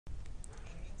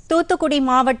தூத்துக்குடி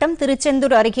மாவட்டம்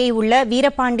திருச்செந்தூர் அருகே உள்ள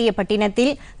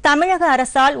வீரபாண்டியப்பட்டினத்தில் தமிழக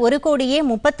அரசால்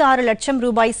 1,36,00,000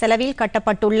 ரூபாய் செலவில்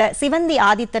கட்டப்பட்டுள்ள சிவந்தி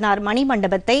ஆதித்தனார்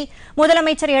மணிமண்டபத்தை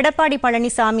முதலமைச்சர் எடப்பாடி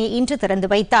பழனிசாமி இன்று திறந்து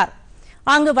வைத்தார்.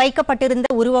 அங்கு வைக்கப்பட்டிருந்த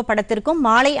உருவப்படத்திற்கும்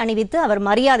மாலை அணிவித்து அவர்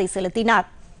மரியாதை செலுத்தினார்.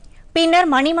 பின்னர்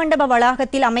மணிமண்டப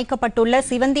வளாகத்தில் அமைக்கப்பட்டுள்ள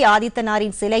சிவந்தி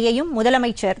ஆதித்தனாரின் சிலையையும்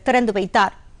முதலமைச்சர் திறந்து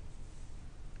வைத்தார்.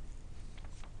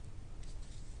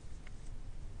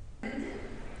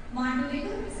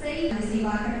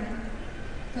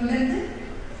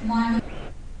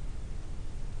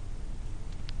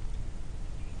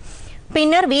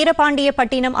 பின்னர்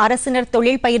வீரபாண்டியப்பட்டினம் அரசினர்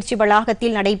தொழில் பயிற்சி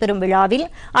வளாகத்தில் நடைபெறும் விழாவில்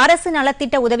அரசு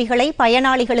நலத்திட்ட உதவிகளை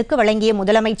பயனாளிகளுக்கு வழங்கிய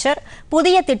முதலமைச்சர்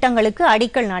புதிய திட்டங்களுக்கு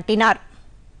அடிக்கல் நாட்டினார்.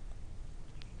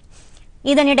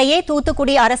 இதனிடையே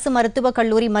தூத்துக்குடி அரசு மருத்துவக்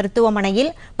கல்லூரி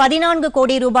மருத்துவமனையில் 14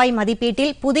 கோடி ரூபாய்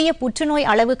மதிப்பீட்டில் புதிய புற்றுநோய்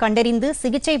அளவு கண்டறிந்து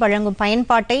சிகிச்சை வழங்கும்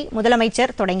பயன்பாட்டை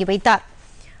முதலமைச்சர் தொடங்கி வைத்தார்.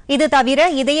 இது தவிர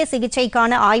இதய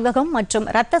சிகிச்சைக்கான ஆய்வகம் மற்றும்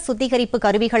இரத்த சுத்திகரிப்பு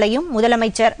கருவிகளையும்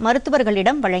முதலமைச்சர்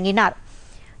மருத்துவர்களிடம் வழங்கினார்.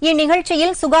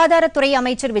 இந்நிகழ்ச்சியில் சுகாதாரத்துறை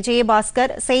அமைச்சர்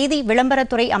விஜயபாஸ்கர், செய்தி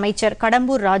விளம்பரத்துறை அமைச்சர்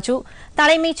கடம்பூர் ராஜு,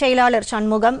 தலைமைச் செயலாளர்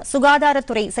சண்முகம்,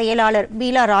 சுகாதாரத்துறை செயலாளர்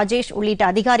பீலா ராஜேஷ் உள்ளிட்ட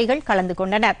அதிகாரிகள் கலந்து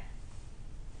கொண்டனர்.